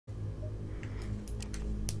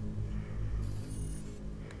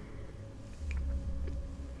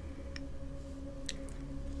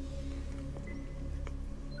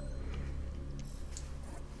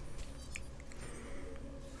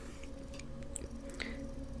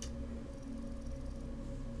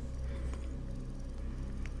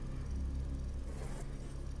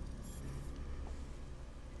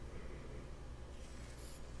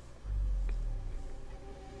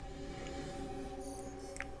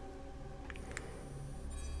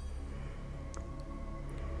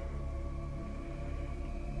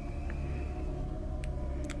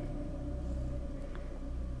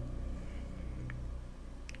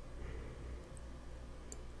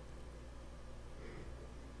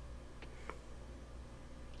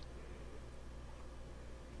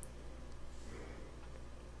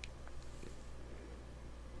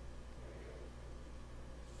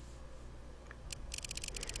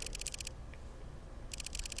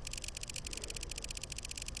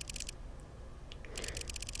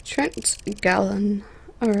Trent Gallon.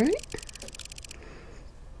 Alright.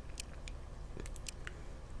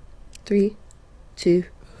 3, 2,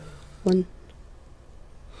 1.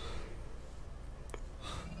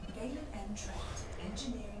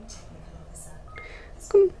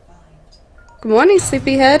 Good morning,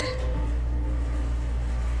 sleepyhead.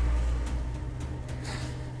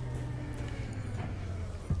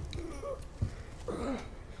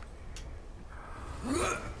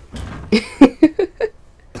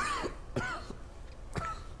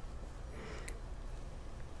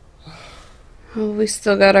 Oh, we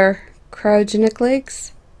still got our cryogenic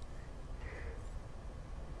legs.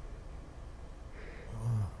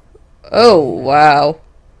 Oh, wow.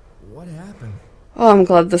 What happened? Oh, I'm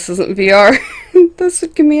glad this isn't VR. This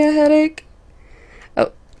would give me a headache.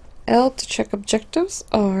 Oh, L to check objectives.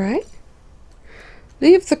 Alright.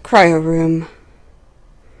 Leave the cryo room.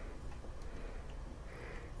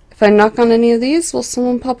 If I knock on any of these, will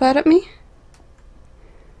someone pop out at me?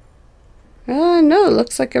 No, it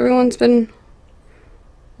looks like everyone's been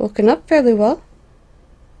woken up fairly well.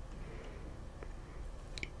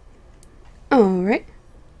 Alright.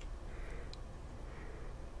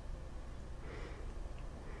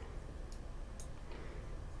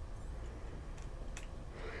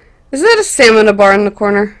 Is that a stamina bar in the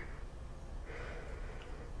corner?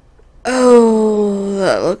 Oh,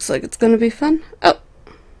 that looks like it's gonna be fun. Oh.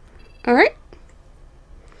 Alright.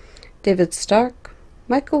 David Stark,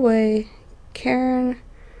 Michael Way, Karen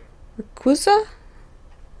Rakusa,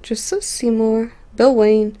 Joseph Seymour, Bill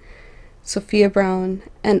Wayne, Sophia Brown,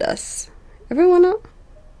 and us. Everyone else?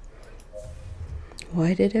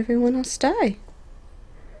 Why did everyone else die?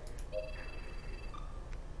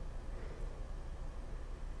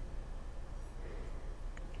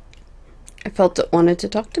 I felt it wanted to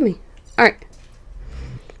talk to me. Alright.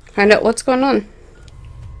 Find out what's going on.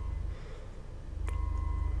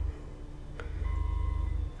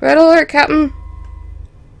 Red alert, Captain.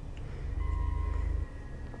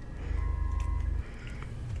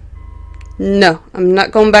 No, I'm not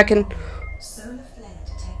going back in. Solar flare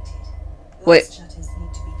detected. Wait. Blast shutters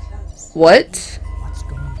need to be closed. What? What's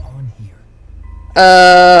going on here?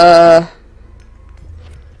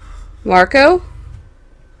 Marco?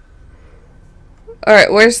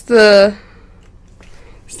 Alright, where's the...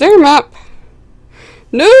 Is there a map?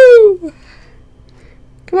 No!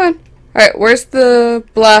 Come on. Alright, where's the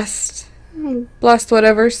blast? Blast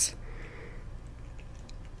whatevers.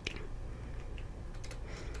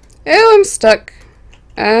 Oh, I'm stuck.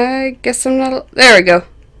 I guess I'm not... There we go.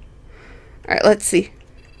 Alright, let's see.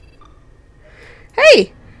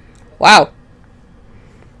 Hey! Wow.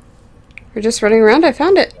 We're just running around. I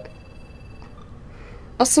found it.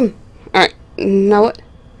 Awesome. Alright, now what?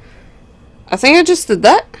 I think I just did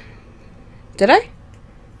that. Did I?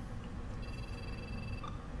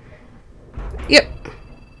 Yep.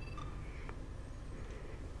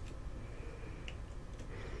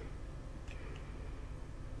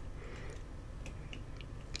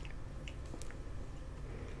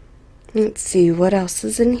 Let's see, what else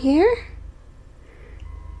is in here?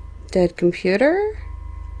 Dead computer.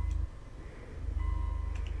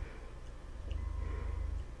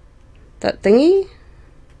 That thingy.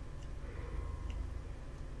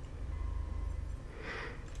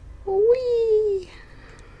 Whee!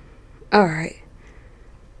 Alright.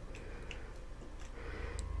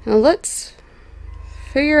 Now let's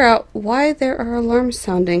figure out why there are alarms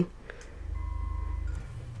sounding.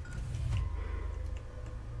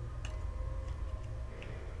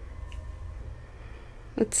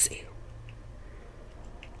 Let's see.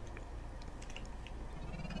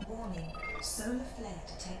 Warning. Solar flare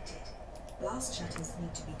detected. Blast shutters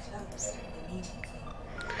need to be closed immediately.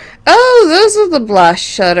 Oh, those are the blast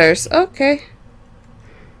shutters. Okay.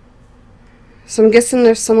 So I'm guessing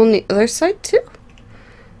there's some on the other side too.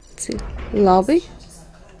 Let's see. Lobby.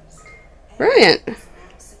 Brilliant.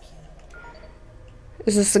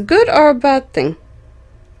 Is this a good or a bad thing?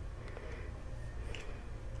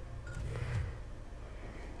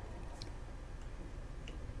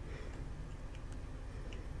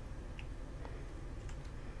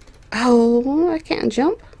 Oh, I can't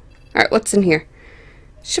jump. Alright, what's in here?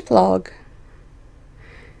 Ship log.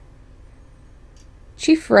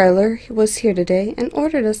 Chief Ryler was here today and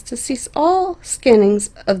ordered us to cease all scannings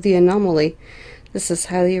of the anomaly. This is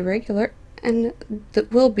highly irregular and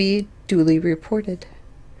that will be duly reported.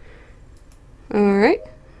 Alright.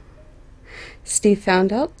 Steve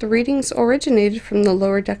found out the readings originated from the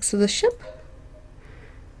lower decks of the ship.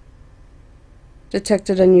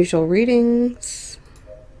 Detected unusual readings.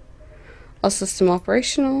 All system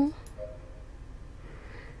operational.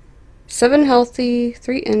 7 healthy,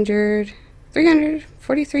 3 injured.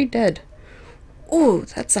 343 dead. Ooh,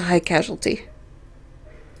 that's a high casualty.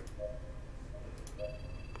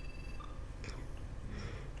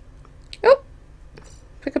 Oh!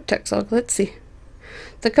 Pick up tech log. Let's see.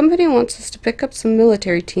 The company wants us to pick up some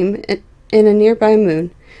military team in a nearby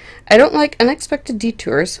moon. I don't like unexpected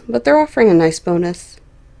detours, but they're offering a nice bonus.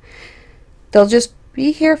 They'll just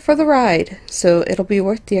be here for the ride, so it'll be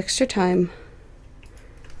worth the extra time.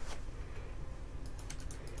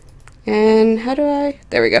 And how do I...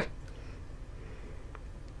 There we go.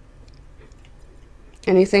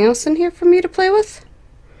 Anything else in here for me to play with?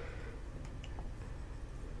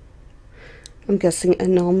 I'm guessing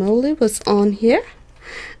Anomaly was on here.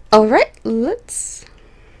 Alright, let's...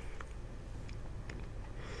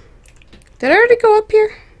 Did I already go up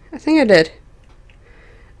here? I think I did.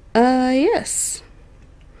 Yes.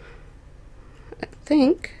 I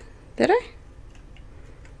think. Did I?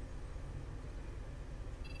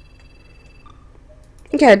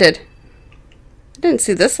 Yeah, I did. I didn't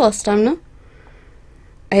see this last time, no?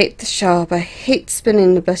 I hate this job. I hate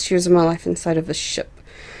spending the best years of my life inside of a ship.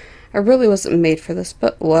 I really wasn't made for this,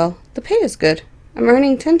 but, well, the pay is good. I'm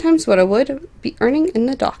earning 10 times what I would be earning in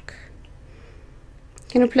the dock.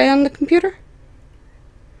 Can I play on the computer?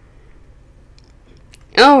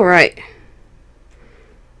 Alright.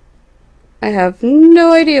 I have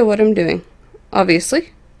no idea what I'm doing,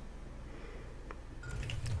 obviously.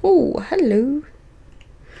 Oh, hello.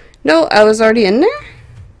 No, I was already in there?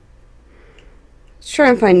 Let's try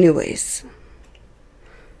and find new ways.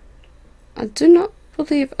 I do not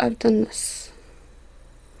believe I've done this.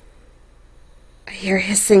 I hear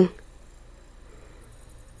hissing.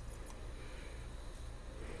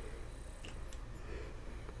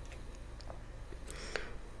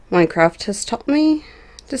 Minecraft has taught me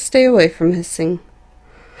to stay away from hissing.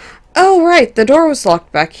 Oh, right, the door was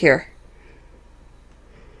locked back here.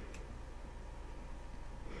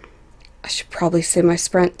 I should probably save my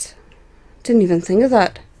sprint. Didn't even think of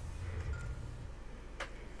that.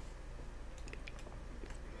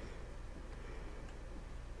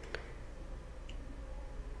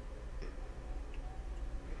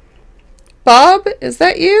 Bob, is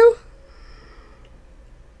that you?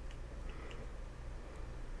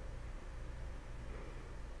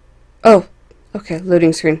 Oh, okay,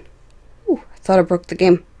 loading screen. Ooh, I thought I broke the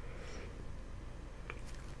game.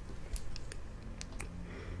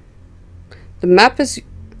 The map is...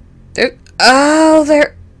 there. Oh,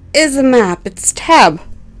 there is a map. It's tab.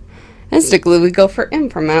 Instantly we go for M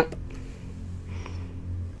for map.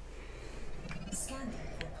 Scanning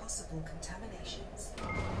for possible contaminations.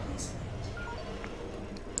 Please wait.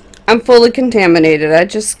 I'm fully contaminated. I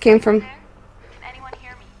just came from... Can anyone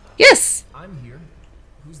hear me? Yes! I'm here.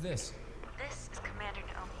 Who's this? This is Commander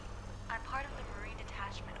Naomi. I'm part of the Marine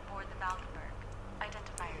detachment aboard the Valkenburg.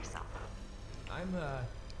 Identify yourself.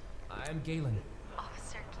 I'm Galen.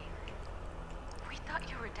 Officer Galen. We thought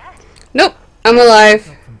you were dead. Nope, I'm alive.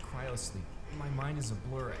 Up from cryosleep. My mind is a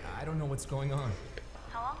blur. I don't know what's going on.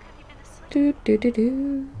 How long have you been asleep? Do do do do.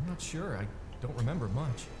 I'm not sure. I don't remember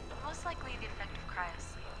much. Most likely the effect of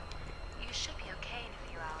cryosleep. You should be okay in a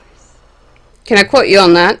few hours. Can I quote you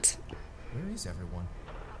on that? Where is everyone?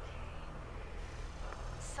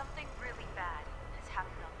 Something really bad has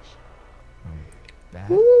happened on the ship. Bad?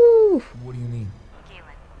 Woo! What do you mean? Galen,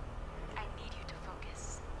 I need you to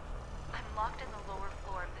focus. I'm locked in the lower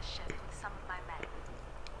floor of the ship with some of my men.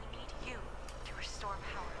 We need you to restore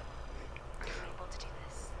power. Are you able to do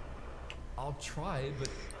this? I'll try, but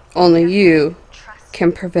Only you Trust can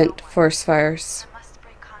no prevent one. forest fires. I must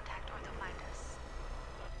break contact or they'll find us.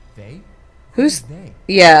 they? Who's... they?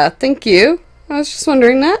 Yeah, thank you. I was just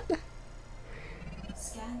wondering that.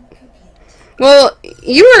 Scan complete. Well,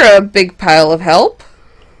 you were a big pile of help.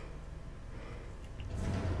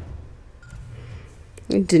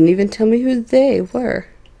 You didn't even tell me who they were.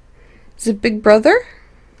 Is it Big Brother?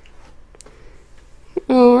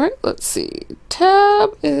 Alright, let's see.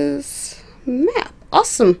 Tab is map.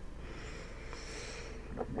 Awesome.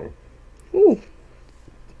 Ooh.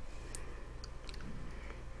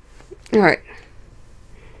 Alright.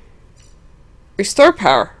 Restore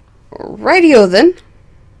power. Radio then.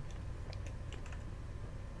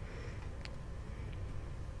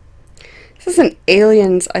 This is an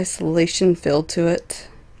alien's isolation feel to it.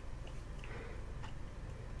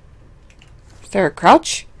 Is there a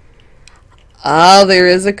crouch? Ah, there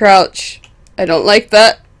is a crouch. I don't like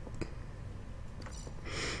that.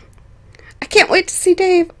 I can't wait to see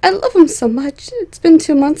Dave. I love him so much. It's been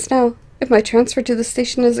 2 months now. If my transfer to the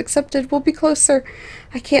station is accepted, we'll be closer.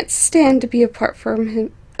 I can't stand to be apart from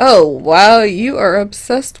him. Oh, wow, you are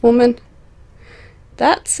obsessed, woman.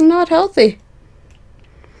 That's not healthy.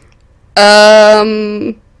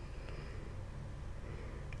 I've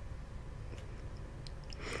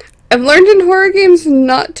learned in horror games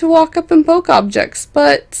not to walk up and poke objects,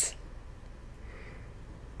 but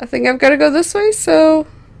I think I've got to go this way, so...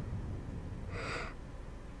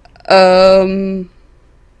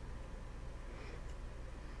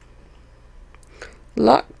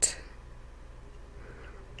 Locked.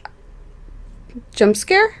 Jump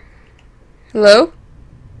scare? Hello?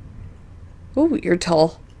 Ooh, you're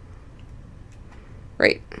tall.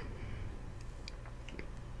 Right.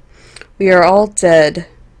 We are all dead.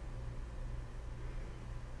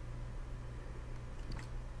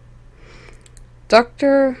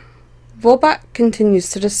 Dr. Volbach continues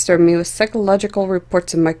to disturb me with psychological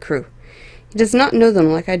reports of my crew. He does not know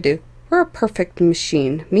them like I do. We're a perfect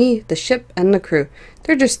machine. Me, the ship, and the crew.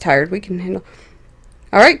 They're just tired. We can handle...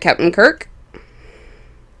 Alright, Captain Kirk.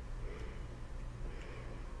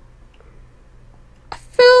 I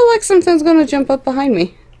feel like something's gonna jump up behind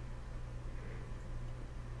me.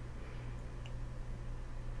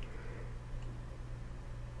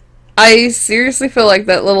 I seriously feel like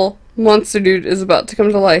that little monster dude is about to come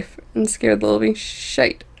to life and scare the living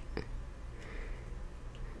shite.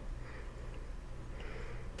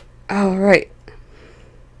 Alright.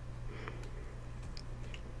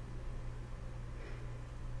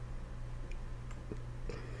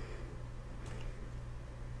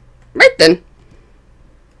 Right then.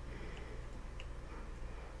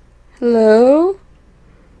 Hello?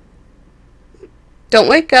 Don't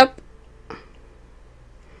wake up.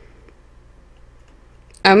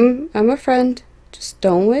 I'm a friend. Just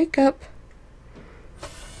don't wake up.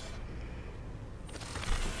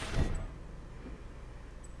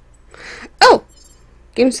 Oh!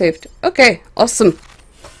 Game saved. Okay, awesome.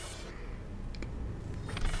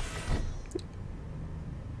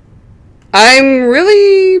 I'm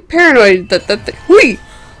really paranoid that Whee!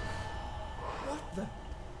 What the?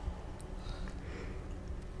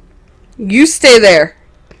 You stay there.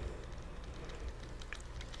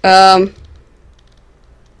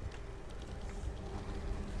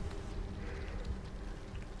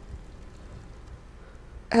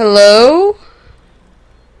 Hello?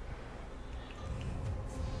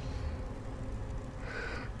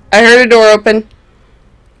 I heard a door open.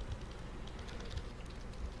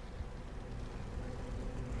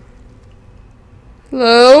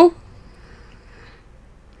 Hello?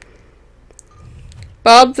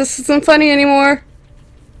 Bob, this isn't funny anymore.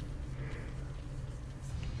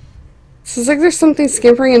 This is like there's something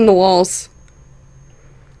scampering in the walls.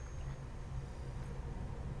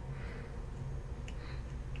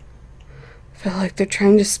 I feel like they're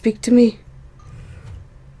trying to speak to me.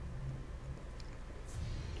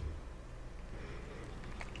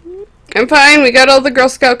 I'm fine, we got all the Girl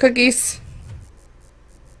Scout cookies.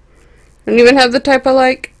 Don't even have the type I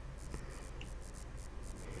like.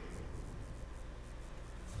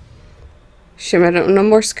 Shame I don't know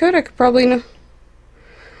Morse code, I could probably know.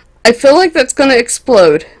 I feel like that's gonna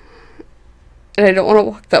explode. And I don't want to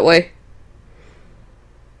walk that way.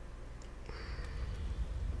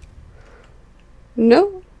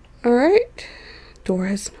 No? Alright. Door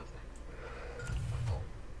has no...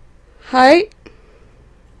 Hi.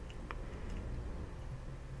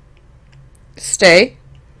 Stay.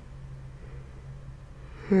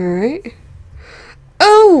 Alright.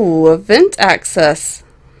 Oh, vent access.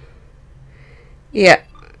 Yeah.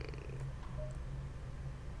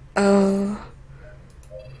 Oh.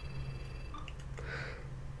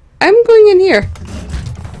 I'm going in here.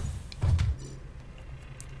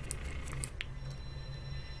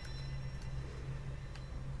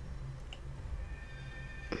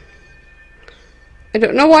 I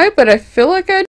don't know why, but I feel like I